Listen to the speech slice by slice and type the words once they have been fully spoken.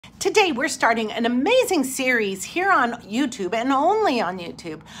Today we're starting an amazing series here on YouTube and only on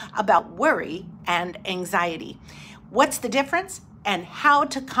YouTube about worry and anxiety. What's the difference and how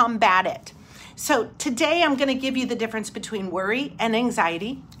to combat it? So today I'm going to give you the difference between worry and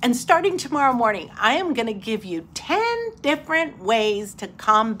anxiety. And starting tomorrow morning, I am going to give you 10 different ways to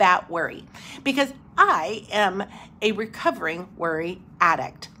combat worry because I am a recovering worry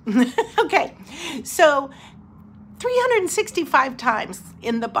addict. Okay, so 365 times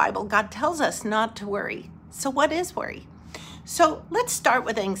in the Bible, God tells us not to worry. So what is worry? So let's start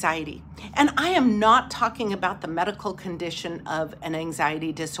with anxiety. And I am not talking about the medical condition of an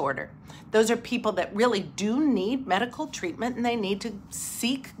anxiety disorder. Those are people that really do need medical treatment and they need to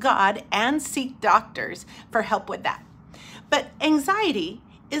seek God and seek doctors for help with that. But anxiety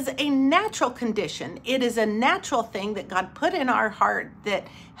is a natural condition. It is a natural thing that God put in our heart that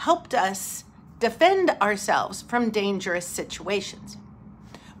helped us defend ourselves from dangerous situations.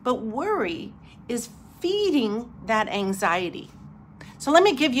 But worry is feeding that anxiety. So let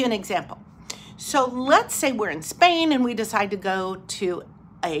me give you an example. So let's say we're in Spain and we decide to go to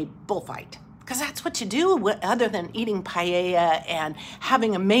a bullfight, because that's what you do other than eating paella and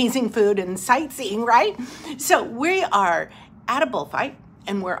having amazing food and sightseeing, right? So we are at a bullfight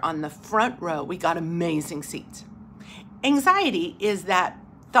and we're on the front row. We got amazing seats. Anxiety is that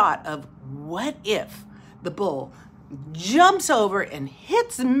thought of, what if the bull jumps over and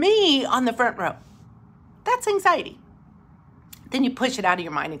hits me on the front row? That's anxiety. Then you push it out of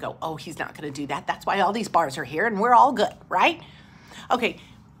your mind and go, oh, he's not going to do that. That's why all these bars are here and we're all good, right? Okay,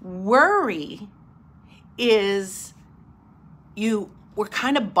 worry is you were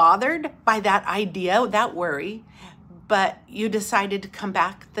kind of bothered by that idea, that worry, but you decided to come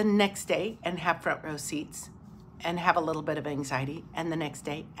back the next day and have front row seats and have a little bit of anxiety, and the next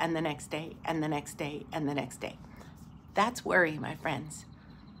day, and the next day, and the next day, and the next day. That's worry, my friends.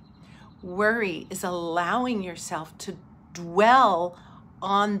 Worry is allowing yourself to dwell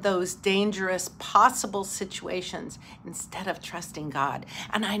on those dangerous possible situations instead of trusting God.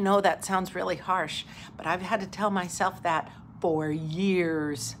 And I know that sounds really harsh, but I've had to tell myself that for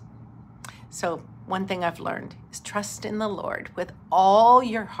years. So one thing I've learned is trust in the Lord with all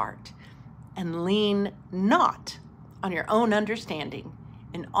your heart and lean not on your own understanding.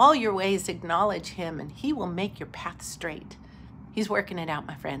 In all your ways, acknowledge Him, and He will make your path straight. He's working it out,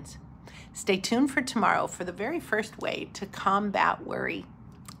 my friends. Stay tuned for tomorrow for the very first way to combat worry.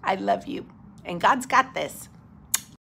 I love you, and God's got this.